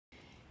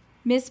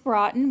Ms.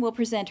 Broten will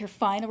present her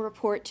final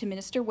report to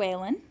Minister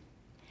Whalen,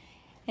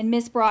 and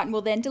Ms. Broten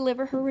will then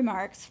deliver her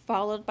remarks,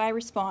 followed by a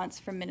response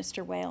from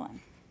Minister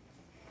Whalen.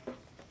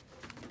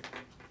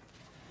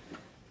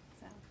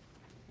 So,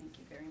 thank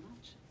you very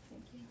much.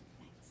 Thank you.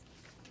 Thanks.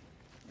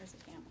 There's a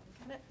camera.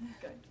 Got it?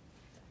 Good.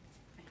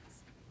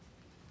 Thanks.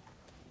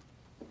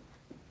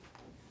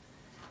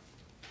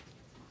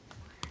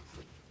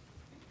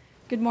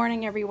 Good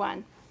morning,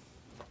 everyone.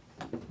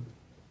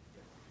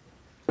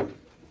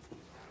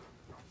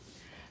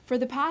 For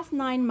the past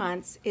 9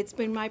 months, it's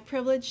been my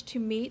privilege to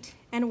meet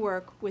and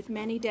work with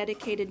many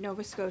dedicated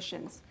Nova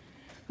Scotians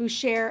who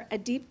share a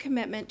deep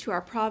commitment to our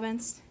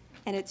province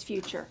and its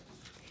future.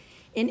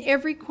 In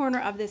every corner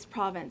of this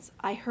province,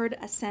 I heard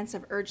a sense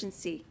of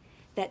urgency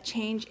that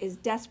change is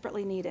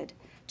desperately needed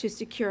to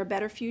secure a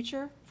better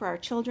future for our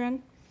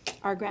children,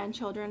 our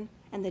grandchildren,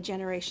 and the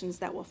generations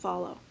that will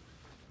follow.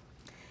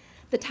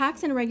 The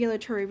tax and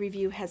regulatory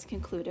review has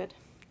concluded,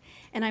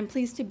 and I'm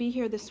pleased to be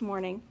here this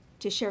morning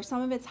to share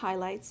some of its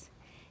highlights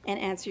and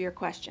answer your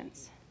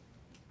questions.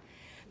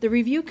 The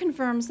review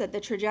confirms that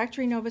the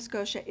trajectory Nova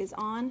Scotia is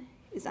on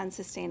is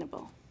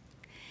unsustainable,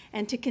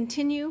 and to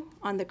continue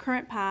on the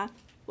current path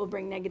will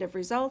bring negative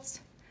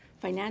results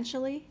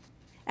financially,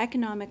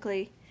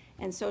 economically,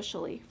 and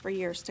socially for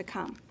years to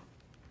come.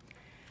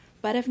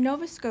 But if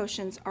Nova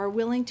Scotians are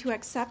willing to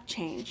accept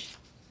change,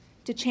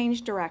 to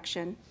change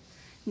direction,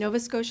 Nova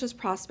Scotia's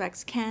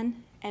prospects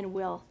can and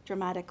will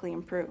dramatically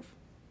improve.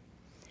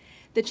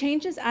 The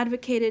changes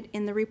advocated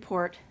in the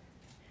report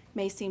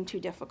may seem too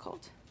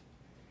difficult,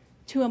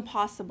 too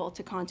impossible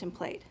to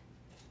contemplate,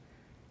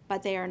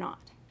 but they are not.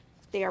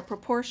 They are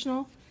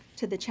proportional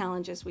to the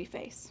challenges we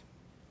face.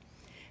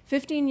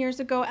 15 years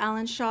ago,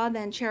 Alan Shaw,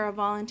 then chair of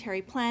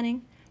voluntary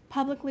planning,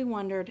 publicly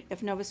wondered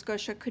if Nova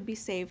Scotia could be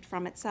saved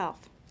from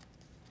itself.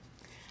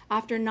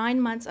 After 9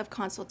 months of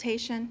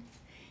consultation,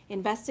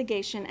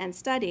 investigation, and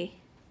study,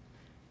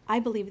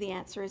 I believe the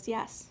answer is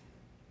yes.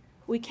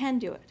 We can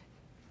do it,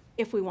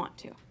 if we want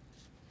to.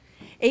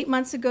 8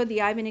 months ago, the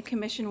Ivany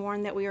Commission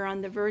warned that we are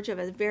on the verge of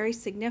a very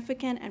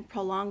significant and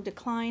prolonged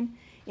decline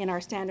in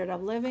our standard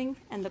of living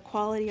and the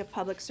quality of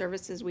public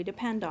services we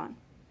depend on.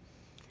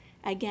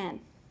 Again,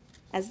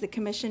 as the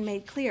Commission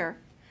made clear,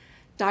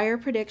 dire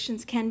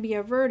predictions can be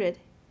averted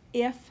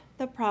if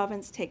the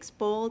province takes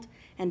bold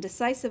and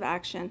decisive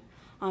action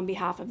on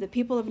behalf of the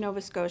people of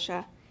Nova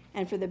Scotia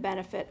and for the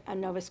benefit of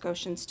Nova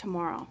Scotians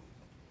tomorrow.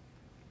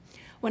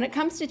 When it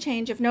comes to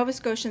change, if Nova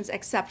Scotians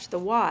accept the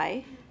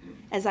why,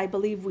 as I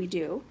believe we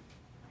do,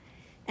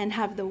 and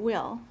have the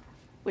will,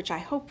 which I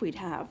hope we'd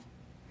have,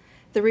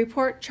 the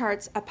report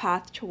charts a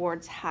path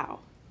towards how.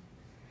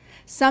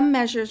 Some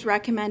measures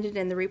recommended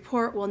in the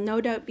report will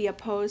no doubt be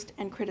opposed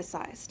and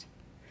criticized.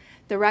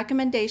 The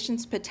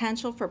recommendations'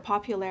 potential for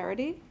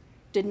popularity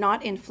did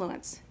not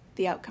influence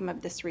the outcome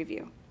of this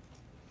review.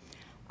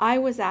 I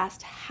was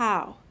asked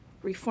how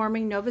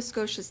reforming Nova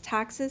Scotia's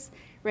taxes,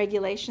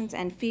 regulations,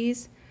 and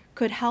fees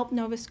could help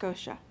Nova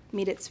Scotia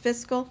meet its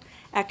fiscal,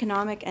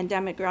 economic, and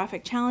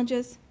demographic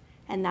challenges,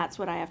 and that's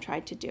what I have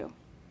tried to do.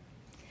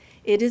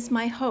 It is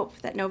my hope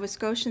that Nova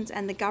Scotians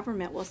and the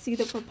government will see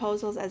the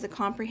proposals as a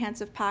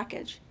comprehensive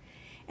package,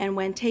 and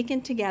when taken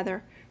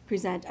together,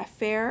 present a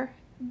fair,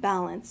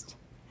 balanced,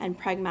 and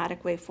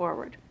pragmatic way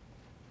forward.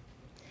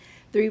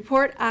 The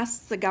report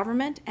asks the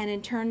government, and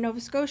in turn Nova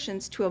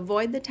Scotians, to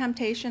avoid the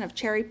temptation of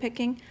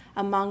cherry-picking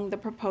among the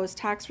proposed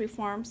tax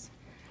reforms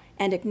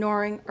and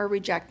ignoring or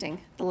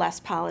rejecting the less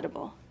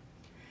palatable.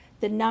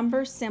 The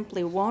numbers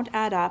simply won't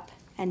add up,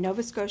 and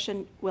Nova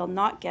Scotia will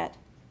not get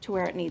to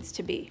where it needs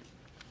to be.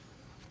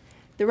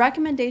 The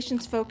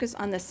recommendations focus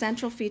on the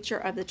central feature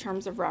of the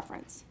terms of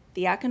reference,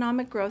 the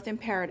economic growth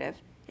imperative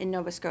in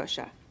Nova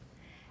Scotia.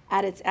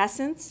 At its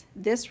essence,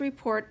 this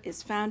report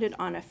is founded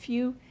on a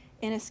few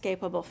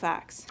inescapable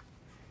facts.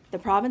 The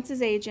province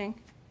is aging,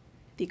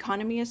 the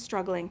economy is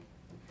struggling,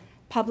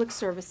 public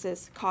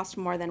services cost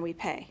more than we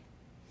pay.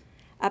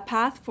 A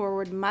path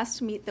forward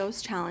must meet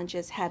those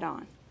challenges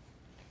head-on.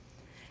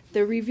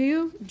 The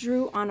review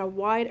drew on a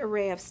wide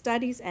array of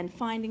studies and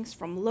findings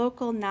from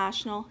local,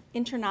 national,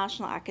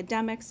 international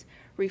academics,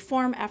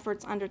 reform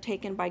efforts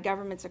undertaken by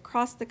governments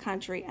across the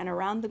country and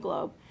around the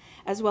globe,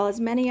 as well as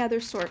many other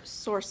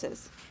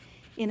sources,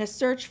 in a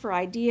search for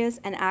ideas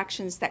and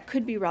actions that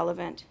could be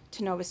relevant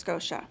to Nova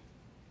Scotia.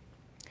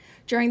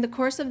 During the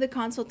course of the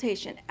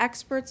consultation,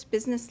 experts,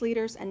 business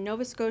leaders, and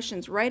Nova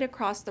Scotians right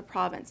across the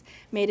province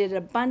made it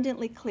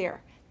abundantly clear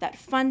that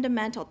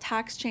fundamental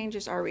tax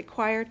changes are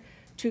required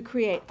to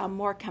create a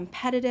more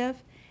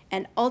competitive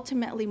and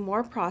ultimately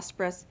more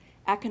prosperous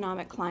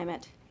economic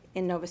climate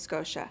in Nova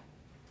Scotia.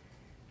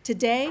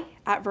 Today,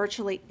 at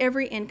virtually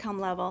every income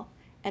level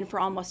and for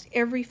almost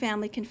every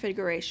family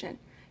configuration,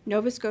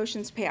 Nova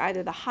Scotians pay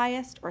either the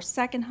highest or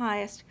second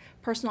highest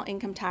personal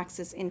income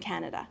taxes in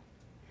Canada.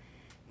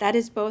 That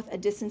is both a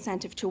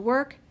disincentive to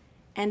work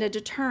and a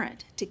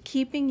deterrent to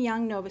keeping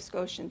young Nova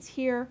Scotians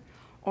here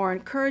or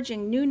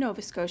encouraging new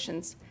Nova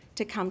Scotians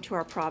to come to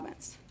our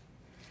province.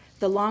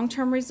 The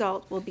long-term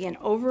result will be an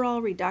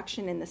overall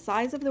reduction in the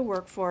size of the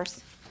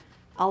workforce,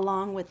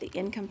 along with the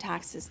income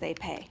taxes they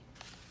pay.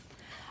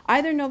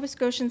 Either Nova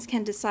Scotians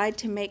can decide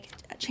to make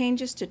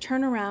changes to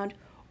turn around,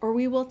 or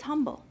we will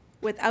tumble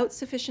without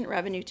sufficient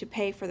revenue to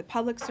pay for the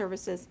public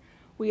services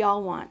we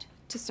all want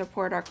to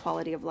support our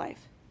quality of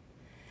life.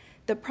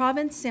 The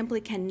province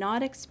simply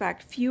cannot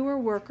expect fewer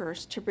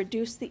workers to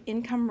produce the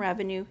income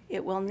revenue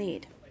it will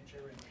need.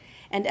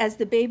 And as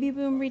the baby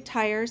boom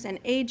retires and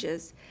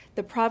ages,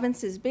 the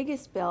province's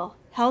biggest bill,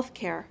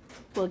 healthcare,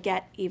 will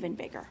get even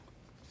bigger.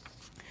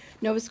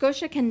 Nova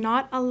Scotia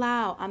cannot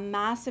allow a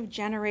massive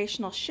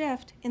generational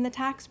shift in the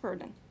tax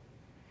burden,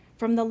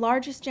 from the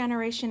largest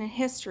generation in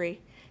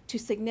history to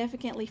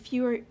significantly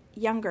fewer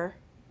younger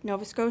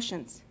Nova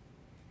Scotians.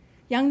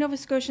 Young Nova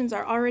Scotians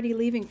are already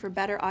leaving for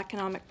better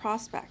economic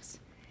prospects,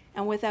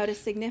 and without a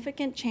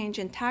significant change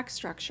in tax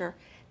structure,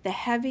 the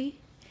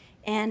heavy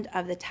end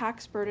of the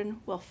tax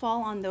burden will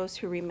fall on those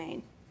who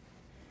remain.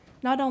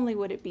 Not only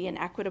would it be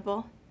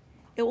inequitable,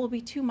 it will be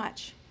too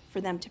much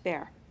for them to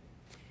bear.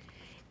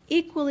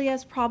 Equally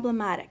as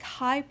problematic,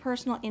 high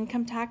personal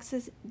income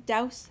taxes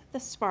douse the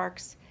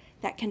sparks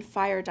that can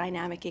fire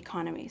dynamic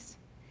economies.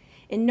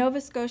 In Nova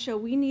Scotia,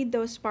 we need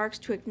those sparks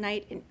to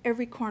ignite in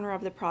every corner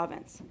of the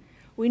province.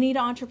 We need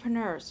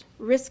entrepreneurs,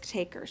 risk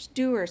takers,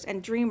 doers,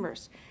 and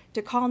dreamers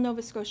to call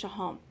Nova Scotia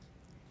home,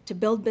 to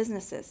build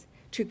businesses,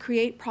 to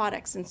create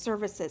products and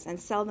services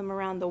and sell them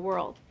around the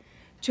world,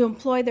 to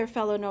employ their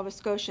fellow Nova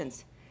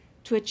Scotians,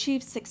 to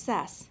achieve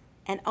success,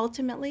 and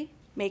ultimately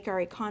make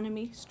our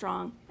economy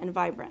strong and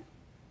vibrant.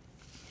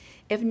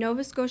 If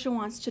Nova Scotia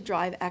wants to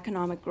drive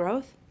economic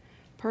growth,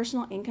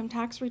 personal income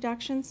tax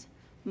reductions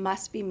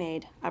must be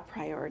made a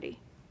priority.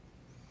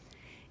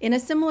 In a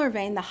similar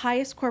vein, the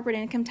highest corporate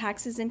income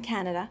taxes in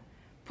Canada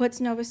puts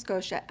Nova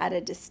Scotia at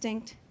a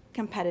distinct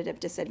competitive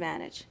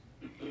disadvantage.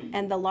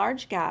 And the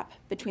large gap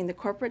between the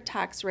corporate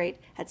tax rate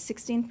at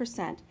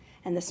 16%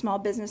 and the small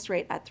business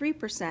rate at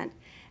 3%,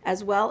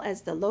 as well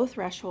as the low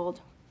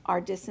threshold, are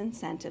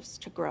disincentives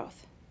to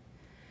growth.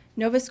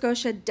 Nova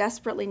Scotia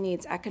desperately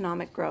needs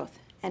economic growth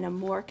and a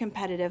more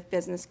competitive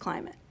business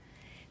climate.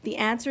 The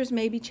answers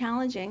may be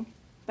challenging,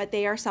 but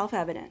they are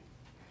self-evident.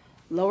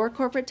 Lower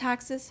corporate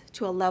taxes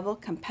to a level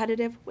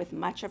competitive with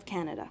much of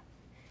Canada.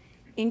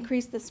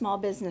 Increase the small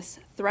business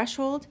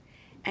threshold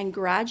and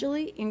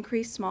gradually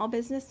increase small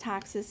business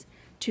taxes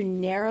to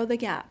narrow the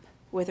gap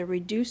with a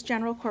reduced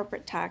general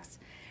corporate tax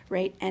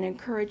rate and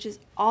encourages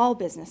all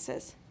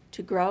businesses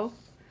to grow,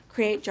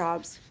 create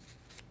jobs,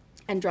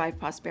 and drive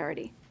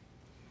prosperity.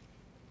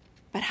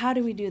 But how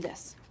do we do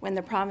this when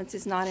the province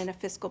is not in a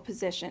fiscal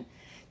position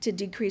to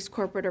decrease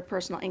corporate or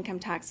personal income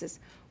taxes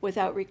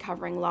without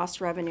recovering lost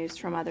revenues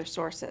from other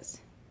sources?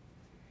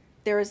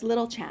 There is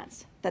little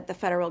chance that the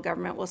federal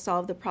government will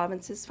solve the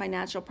province's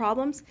financial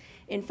problems.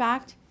 In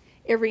fact,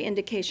 every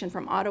indication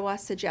from Ottawa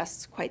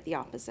suggests quite the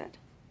opposite.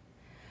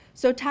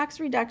 So tax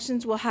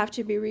reductions will have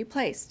to be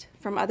replaced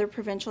from other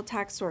provincial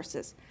tax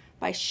sources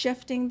by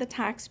shifting the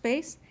tax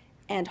base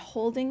and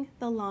holding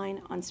the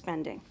line on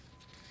spending.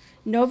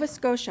 Nova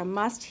Scotia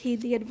must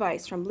heed the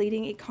advice from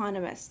leading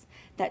economists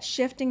that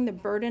shifting the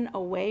burden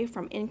away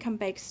from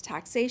income-based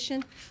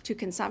taxation to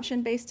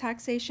consumption-based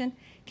taxation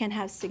can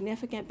have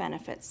significant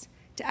benefits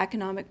to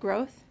economic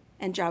growth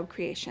and job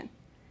creation.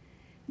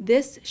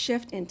 This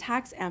shift in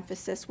tax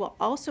emphasis will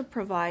also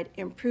provide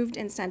improved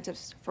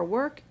incentives for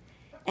work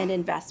and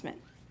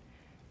investment.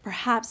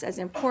 Perhaps as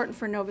important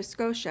for Nova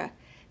Scotia,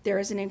 there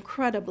is an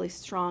incredibly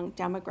strong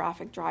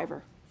demographic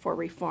driver for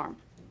reform.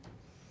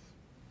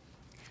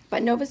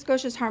 But Nova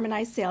Scotia's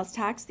harmonized sales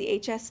tax, the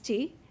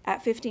HST,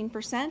 at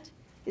 15%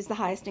 is the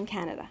highest in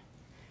Canada.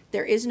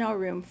 There is no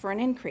room for an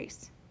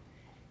increase.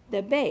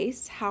 The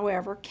base,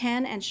 however,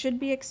 can and should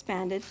be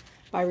expanded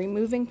by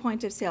removing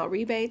point-of-sale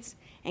rebates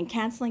and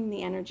canceling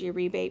the energy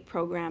rebate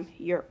program,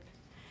 YERP.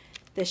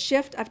 The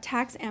shift of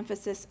tax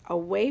emphasis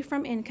away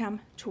from income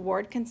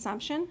toward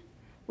consumption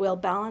will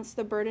balance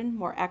the burden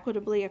more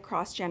equitably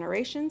across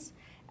generations,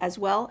 as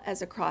well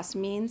as across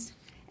means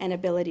and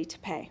ability to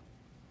pay.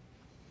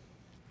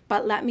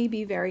 But let me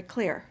be very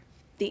clear.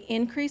 The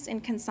increase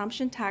in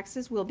consumption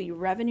taxes will be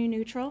revenue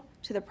neutral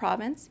to the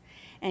province,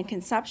 and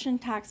consumption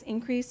tax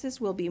increases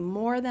will be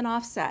more than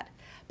offset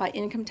by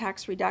income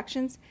tax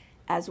reductions,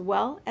 as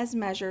well as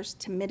measures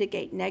to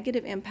mitigate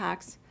negative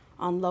impacts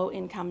on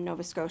low-income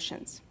Nova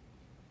Scotians.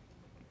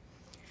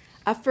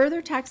 A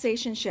further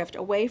taxation shift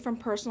away from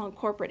personal and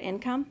corporate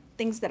income,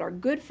 things that are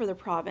good for the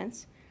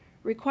province,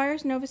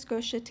 requires Nova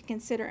Scotia to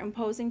consider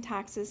imposing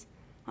taxes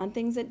on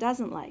things it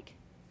doesn't like,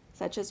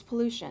 such as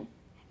pollution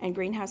and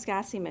greenhouse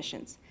gas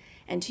emissions,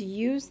 and to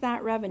use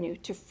that revenue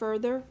to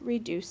further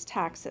reduce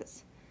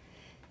taxes.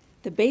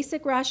 The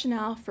basic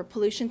rationale for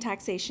pollution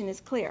taxation is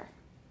clear.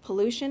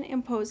 Pollution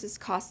imposes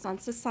costs on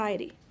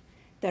society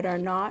that are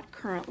not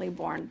currently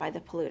borne by the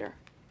polluter.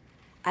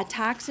 A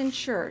tax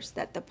ensures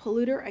that the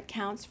polluter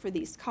accounts for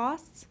these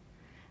costs.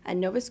 A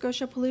Nova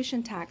Scotia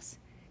pollution tax,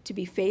 to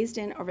be phased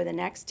in over the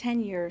next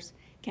 10 years,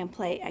 can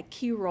play a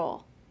key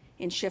role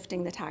in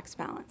shifting the tax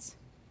balance.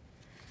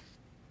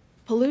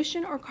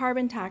 Pollution or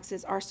carbon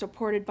taxes are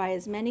supported by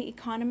as many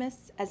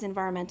economists as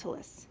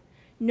environmentalists.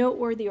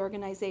 Noteworthy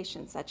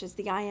organizations such as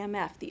the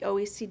IMF, the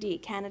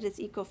OECD, Canada's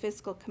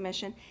Eco-Fiscal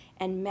Commission,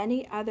 and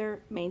many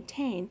other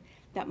maintain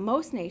that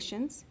most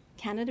nations,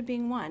 Canada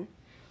being one,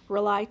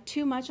 rely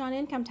too much on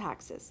income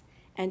taxes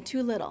and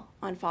too little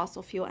on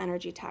fossil fuel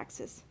energy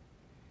taxes.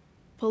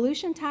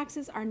 Pollution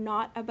taxes are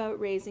not about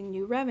raising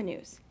new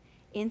revenues.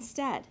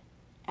 Instead,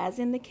 as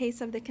in the case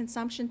of the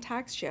consumption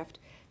tax shift,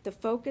 the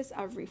focus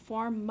of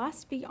reform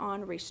must be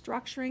on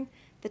restructuring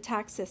the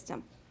tax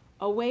system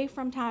away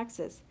from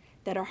taxes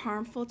that are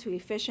harmful to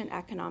efficient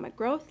economic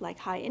growth, like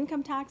high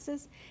income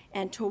taxes,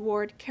 and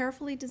toward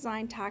carefully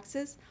designed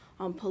taxes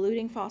on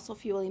polluting fossil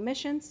fuel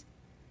emissions,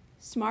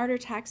 smarter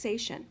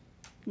taxation,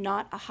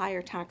 not a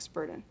higher tax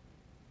burden.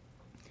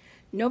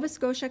 Nova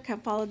Scotia can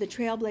follow the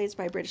trail blazed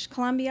by British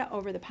Columbia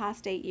over the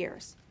past 8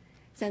 years.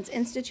 Since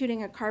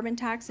instituting a carbon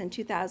tax in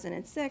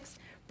 2006,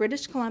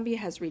 British Columbia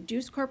has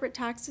reduced corporate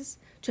taxes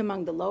to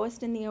among the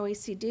lowest in the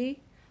OECD,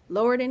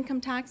 lowered income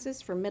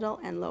taxes for middle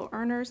and low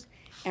earners,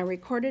 and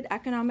recorded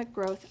economic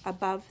growth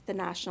above the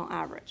national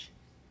average.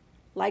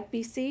 Like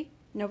BC,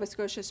 Nova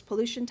Scotia's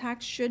pollution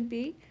tax should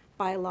be,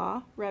 by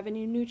law,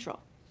 revenue neutral.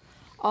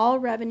 All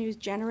revenues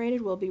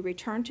generated will be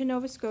returned to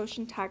Nova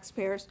Scotian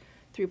taxpayers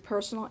through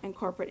personal and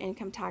corporate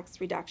income tax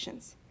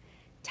reductions.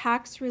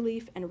 Tax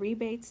relief and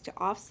rebates to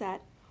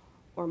offset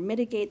or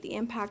mitigate the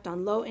impact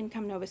on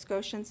low-income Nova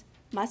Scotians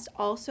must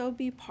also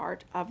be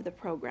part of the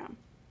program.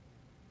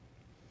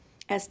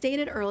 As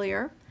stated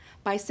earlier,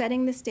 by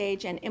setting the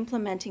stage and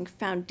implementing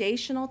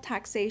foundational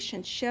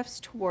taxation shifts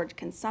toward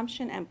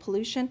consumption and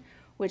pollution,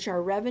 which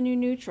are revenue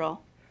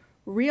neutral,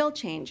 real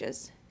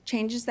changes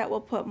that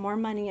will put more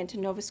money into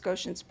Nova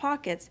Scotians'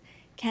 pockets,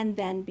 can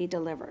then be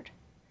delivered.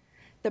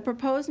 The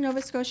proposed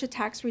Nova Scotia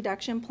tax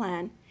reduction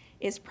plan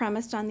is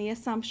premised on the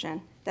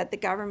assumption that the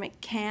government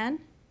can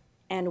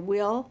and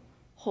will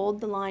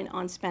hold the line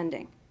on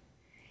spending.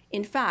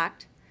 In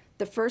fact,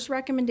 the first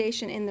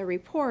recommendation in the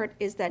report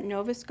is that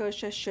Nova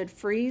Scotia should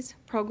freeze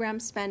program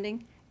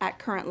spending at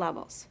current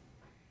levels,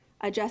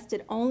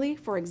 adjusted only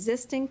for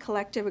existing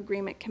collective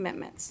agreement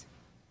commitments.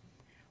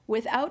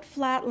 Without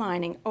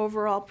flatlining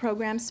overall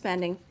program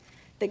spending,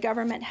 the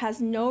government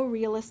has no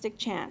realistic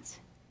chance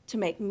to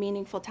make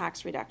meaningful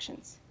tax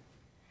reductions.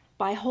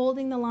 By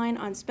holding the line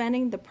on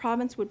spending, the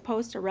province would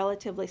post a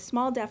relatively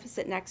small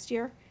deficit next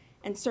year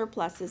and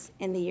surpluses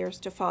in the years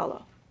to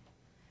follow.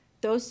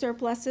 Those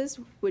surpluses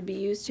would be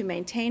used to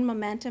maintain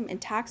momentum in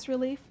tax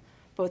relief,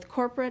 both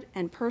corporate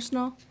and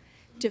personal,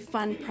 to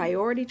fund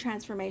priority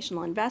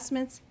transformational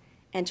investments,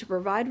 and to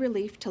provide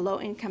relief to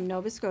low-income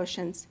Nova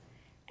Scotians,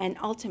 and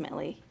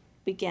ultimately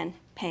begin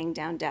paying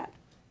down debt.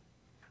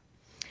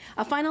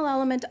 A final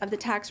element of the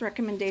tax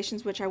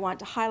recommendations which I want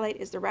to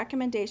highlight is the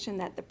recommendation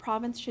that the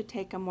province should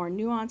take a more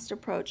nuanced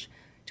approach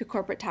to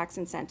corporate tax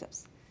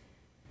incentives.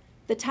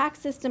 The tax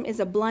system is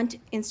a blunt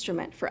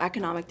instrument for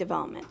economic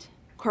development.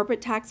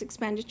 Corporate tax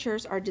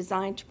expenditures are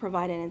designed to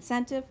provide an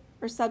incentive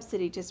or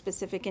subsidy to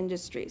specific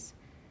industries.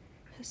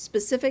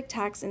 Specific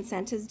tax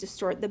incentives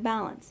distort the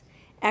balance,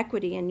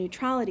 equity, and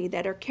neutrality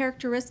that are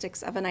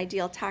characteristics of an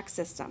ideal tax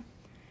system.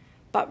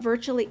 But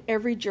virtually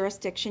every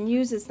jurisdiction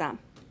uses them,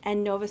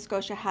 and Nova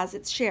Scotia has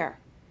its share.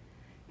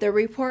 The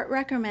report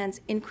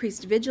recommends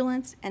increased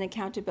vigilance and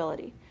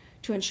accountability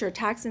to ensure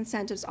tax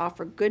incentives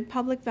offer good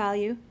public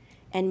value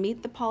and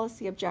meet the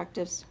policy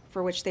objectives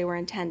for which they were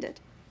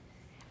intended.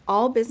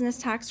 All business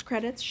tax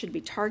credits should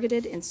be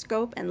targeted in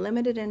scope and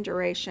limited in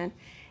duration,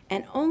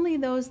 and only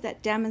those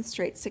that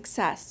demonstrate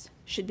success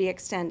should be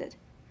extended.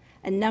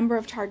 A number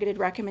of targeted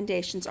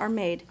recommendations are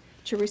made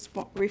to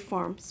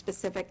reform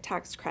specific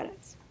tax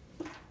credits.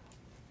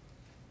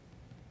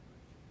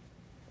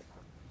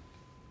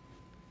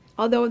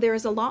 Although there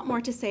is a lot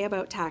more to say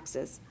about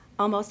taxes,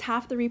 almost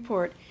half the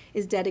report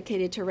is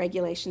dedicated to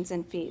regulations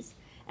and fees,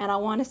 and I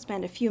want to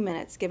spend a few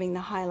minutes giving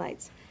the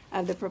highlights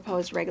of the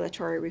proposed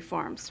regulatory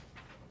reforms.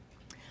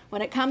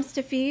 When it comes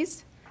to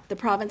fees, the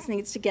province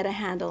needs to get a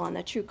handle on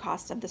the true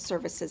cost of the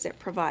services it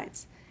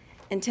provides.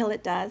 Until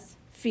it does,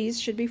 fees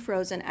should be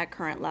frozen at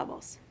current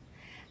levels.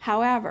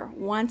 However,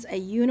 once a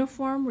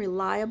uniform,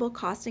 reliable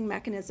costing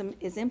mechanism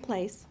is in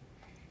place,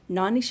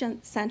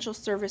 non-essential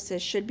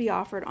services should be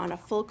offered on a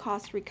full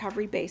cost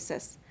recovery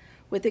basis,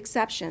 with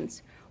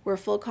exceptions where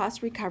full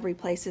cost recovery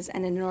places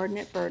an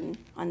inordinate burden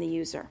on the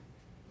user.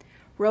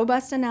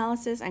 Robust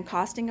analysis and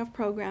costing of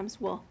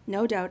programs will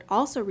no doubt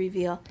also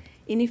reveal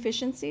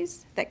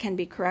inefficiencies that can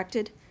be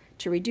corrected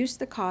to reduce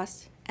the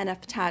cost and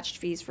attached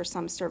fees for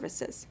some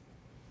services.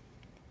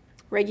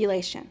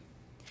 Regulation.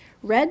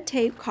 Red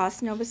tape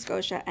costs Nova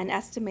Scotia an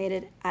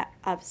estimated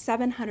of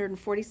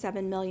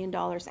 $747 million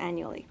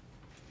annually.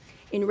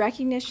 In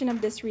recognition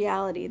of this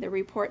reality, the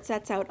report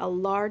sets out a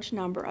large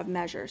number of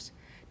measures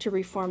to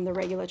reform the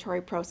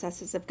regulatory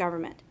processes of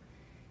government,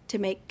 to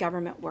make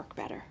government work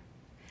better,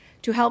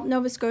 to help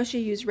Nova Scotia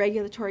use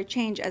regulatory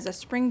change as a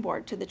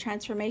springboard to the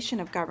transformation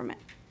of government,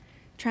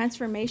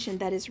 transformation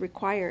that is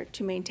required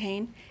to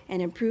maintain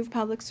and improve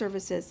public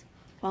services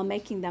while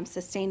making them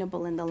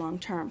sustainable in the long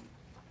term.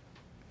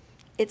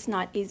 It's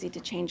not easy to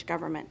change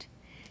government.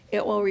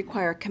 It will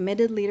require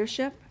committed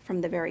leadership from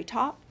the very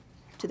top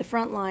to the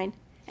front line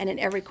and in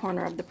every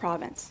corner of the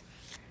province.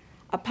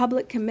 A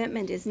public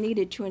commitment is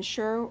needed to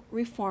ensure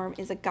reform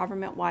is a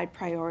government-wide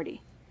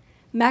priority.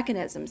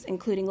 Mechanisms,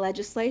 including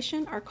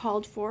legislation, are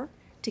called for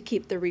to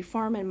keep the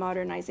reform and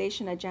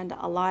modernization agenda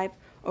alive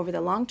over the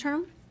long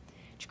term,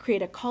 to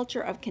create a culture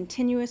of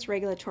continuous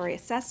regulatory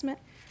assessment,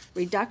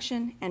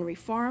 reduction, and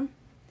reform,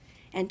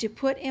 and to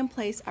put in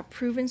place a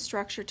proven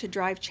structure to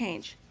drive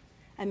change,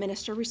 a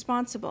minister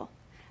responsible,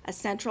 a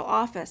central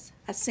office,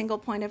 a single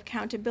point of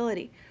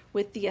accountability,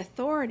 with the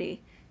authority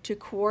to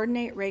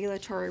coordinate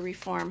regulatory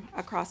reform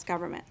across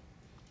government.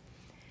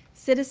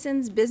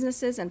 Citizens,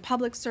 businesses, and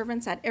public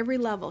servants at every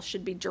level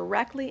should be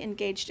directly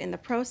engaged in the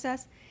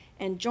process,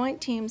 and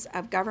joint teams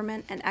of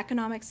government and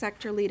economic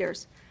sector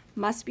leaders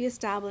must be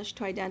established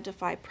to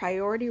identify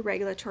priority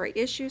regulatory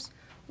issues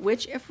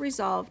which, if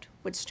resolved,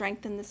 would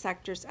strengthen the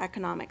sector's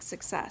economic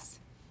success.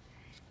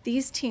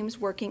 These teams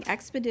working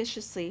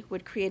expeditiously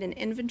would create an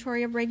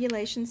inventory of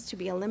regulations to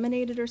be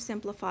eliminated or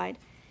simplified.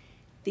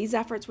 These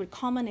efforts would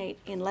culminate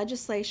in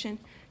legislation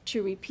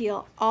to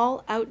repeal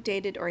all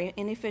outdated or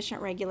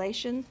inefficient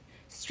regulation,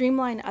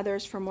 streamline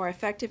others for more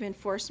effective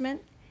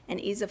enforcement and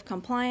ease of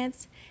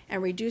compliance,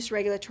 and reduce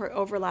regulatory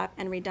overlap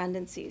and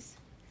redundancies.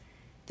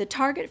 The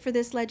target for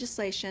this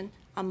legislation,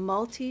 a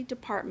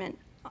multi-departmental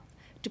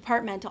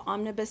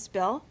omnibus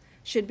bill,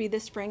 should be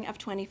the spring of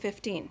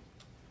 2015,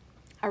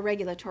 a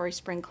regulatory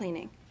spring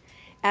cleaning.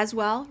 As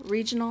well,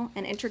 regional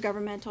and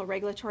intergovernmental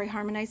regulatory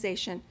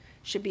harmonization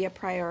should be a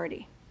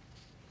priority.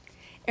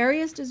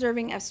 Areas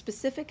deserving of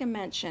specific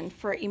mention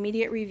for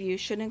immediate review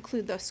should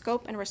include the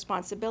scope and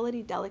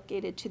responsibility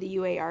delegated to the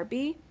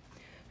UARB,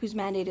 whose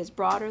mandate is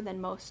broader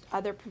than most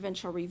other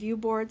provincial review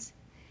boards.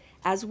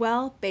 As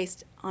well,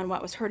 based on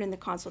what was heard in the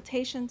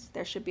consultations,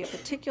 there should be a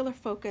particular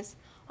focus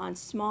on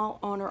small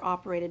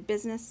owner-operated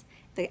business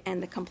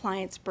and the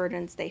compliance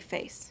burdens they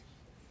face.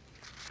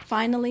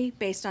 Finally,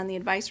 based on the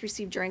advice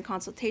received during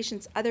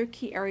consultations, other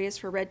key areas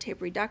for red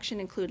tape reduction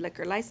include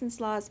liquor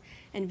license laws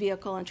and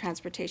vehicle and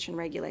transportation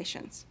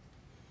regulations.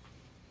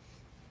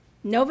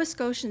 Nova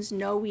Scotians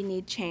know we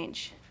need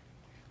change.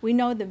 We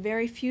know the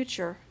very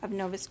future of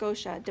Nova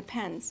Scotia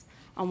depends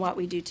on what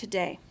we do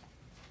today.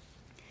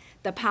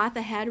 The path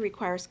ahead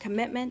requires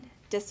commitment,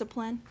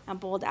 discipline, and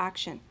bold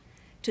action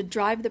to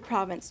drive the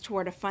province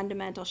toward a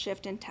fundamental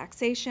shift in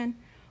taxation,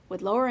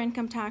 with lower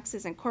income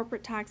taxes and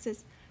corporate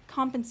taxes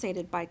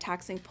compensated by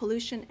taxing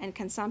pollution and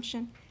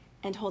consumption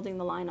and holding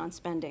the line on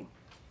spending,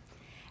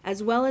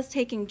 as well as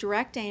taking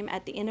direct aim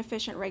at the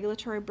inefficient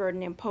regulatory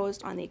burden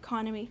imposed on the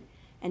economy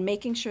and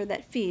making sure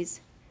that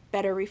fees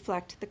better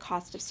reflect the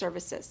cost of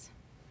services.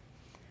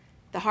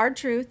 The hard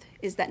truth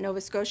is that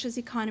Nova Scotia's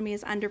economy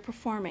is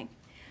underperforming.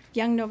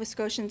 Young Nova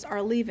Scotians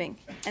are leaving,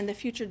 and the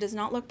future does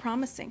not look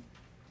promising.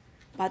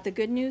 But the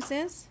good news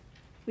is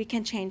we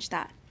can change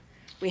that.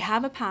 We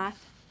have a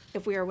path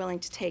if we are willing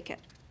to take it.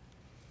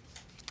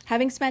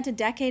 Having spent a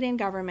decade in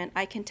government,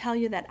 I can tell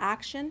you that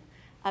action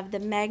of the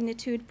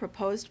magnitude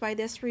proposed by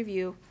this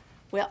review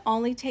will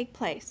only take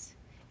place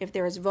if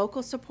there is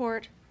vocal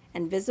support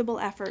and visible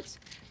efforts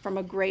from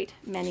a great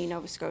many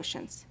Nova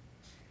Scotians.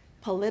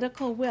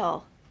 Political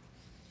will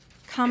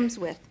comes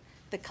with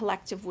the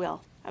collective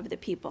will of the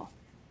people.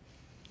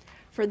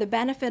 For the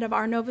benefit of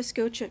our Nova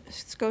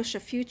Scotia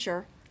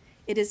future,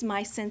 it is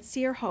my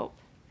sincere hope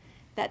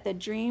that the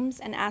dreams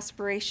and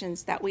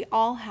aspirations that we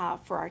all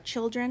have for our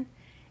children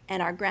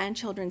and our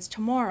grandchildren's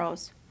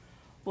tomorrows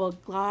will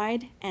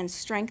guide and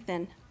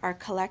strengthen our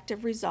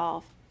collective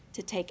resolve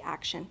to take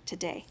action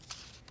today.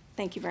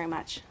 Thank you very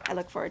much. I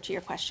look forward to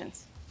your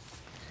questions.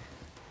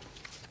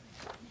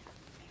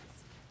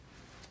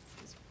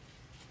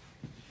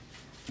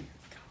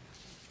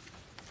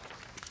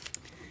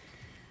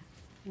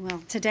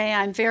 Well, today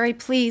I'm very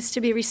pleased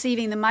to be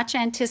receiving the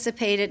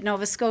much-anticipated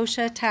Nova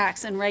Scotia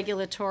Tax and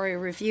Regulatory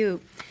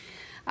Review.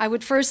 I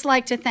would first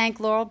like to thank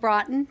Laurel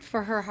Broten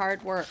for her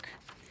hard work.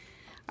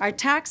 Our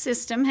tax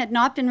system had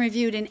not been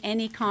reviewed in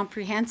any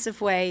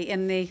comprehensive way,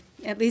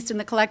 at least in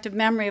the collective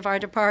memory of our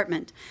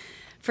department.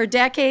 For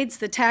decades,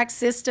 the tax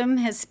system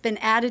has been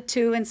added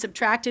to and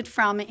subtracted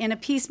from in a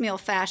piecemeal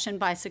fashion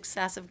by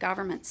successive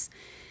governments.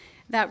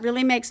 That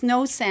really makes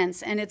no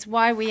sense, and it's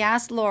why we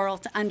asked Laurel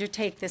to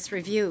undertake this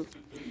review.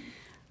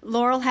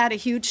 Laurel had a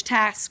huge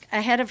task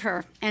ahead of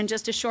her and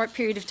just a short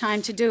period of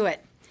time to do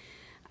it.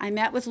 I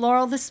met with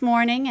Laurel this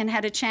morning and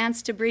had a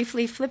chance to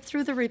briefly flip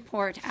through the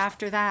report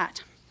after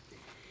that.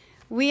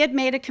 We had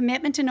made a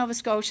commitment to Nova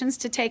Scotians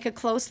to take a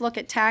close look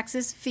at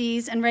taxes,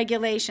 fees, and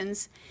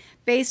regulations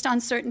based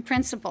on certain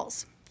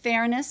principles: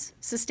 fairness,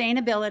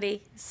 sustainability,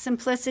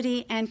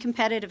 simplicity, and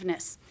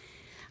competitiveness.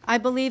 I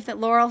believe that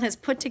Laurel has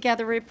put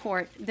together a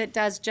report that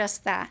does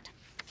just that,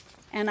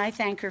 and I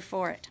thank her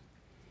for it.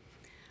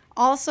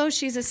 Also,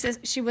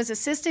 she was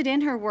assisted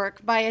in her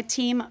work by a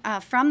team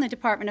from the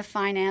Department of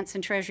Finance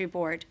and Treasury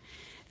Board.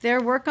 Their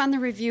work on the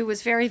review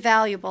was very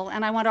valuable,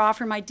 and I want to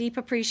offer my deep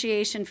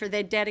appreciation for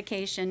their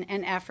dedication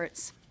and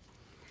efforts.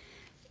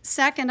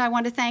 Second, I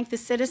want to thank the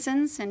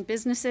citizens and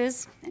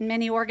businesses and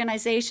many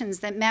organizations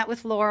that met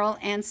with Laurel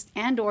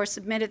and/or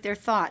submitted their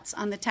thoughts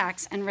on the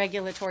tax and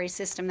regulatory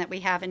system that we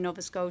have in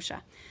Nova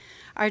Scotia.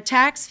 Our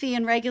tax, fee,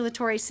 and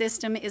regulatory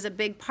system is a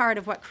big part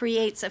of what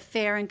creates a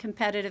fair and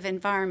competitive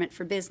environment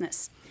for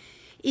business.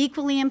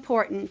 Equally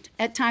important,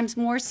 at times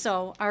more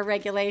so, are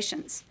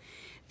regulations.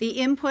 The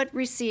input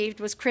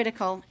received was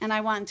critical, and I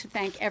want to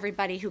thank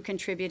everybody who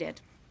contributed.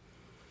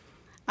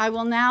 I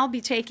will now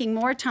be taking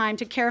more time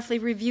to carefully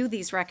review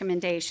these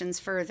recommendations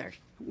further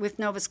with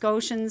Nova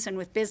Scotians and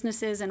with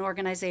businesses and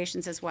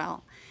organizations as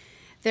well.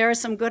 There are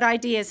some good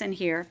ideas in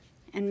here,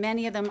 and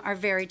many of them are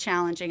very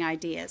challenging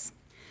ideas.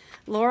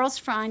 Laurel's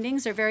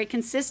findings are very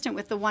consistent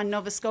with the One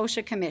Nova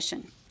Scotia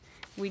Commission.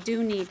 We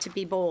do need to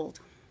be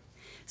bold.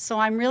 So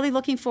I'm really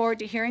looking forward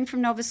to hearing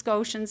from Nova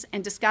Scotians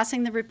and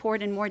discussing the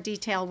report in more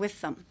detail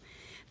with them.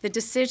 The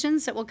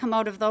decisions that will come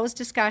out of those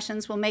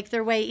discussions will make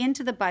their way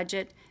into the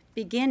budget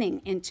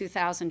beginning in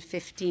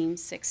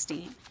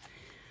 2015-16.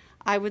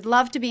 I would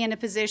love to be in a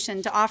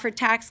position to offer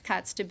tax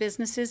cuts to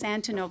businesses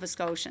and to Nova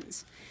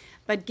Scotians.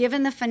 But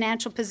given the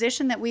financial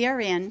position that we are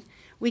in,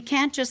 we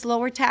can't just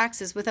lower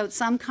taxes without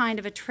some kind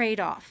of a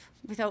trade-off,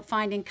 without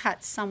finding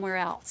cuts somewhere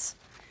else.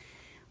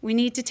 We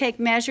need to take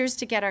measures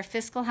to get our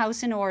fiscal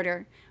house in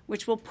order,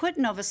 which will put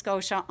Nova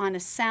Scotia on a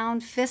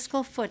sound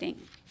fiscal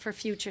footing for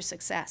future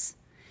success.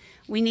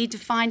 We need to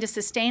find a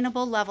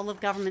sustainable level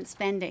of government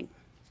spending.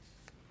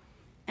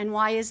 And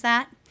why is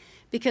that?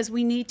 Because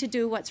we need to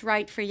do what's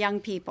right for young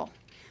people.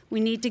 We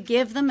need to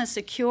give them a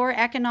secure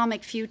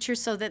economic future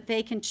so that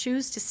they can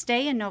choose to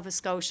stay in Nova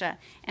Scotia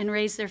and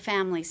raise their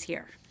families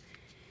here.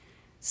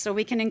 So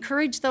we can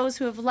encourage those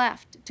who have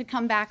left to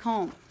come back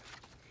home.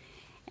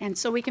 And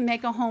so we can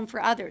make a home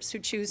for others who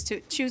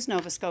choose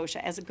Nova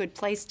Scotia as a good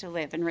place to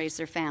live and raise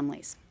their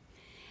families.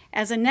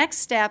 As a next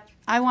step,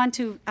 I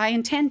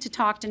intend to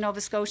talk to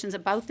Nova Scotians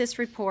about this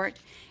report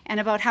and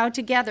about how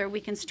together we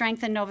can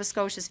strengthen Nova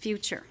Scotia's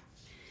future.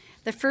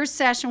 The first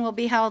session will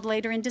be held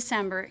later in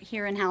December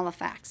here in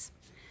Halifax.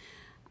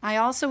 I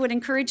also would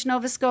encourage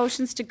Nova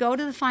Scotians to go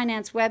to the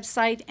Finance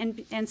website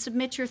and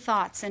submit your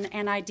thoughts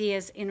and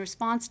ideas in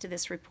response to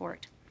this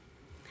report.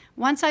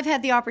 Once I've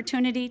had the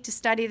opportunity to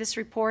study this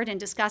report and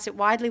discuss it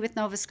widely with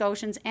Nova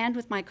Scotians and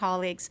with my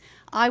colleagues,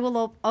 I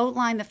will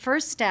outline the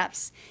first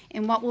steps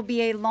in what will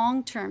be a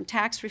long-term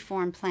tax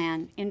reform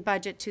plan in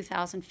Budget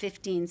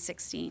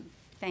 2015-16.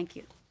 Thank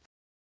you.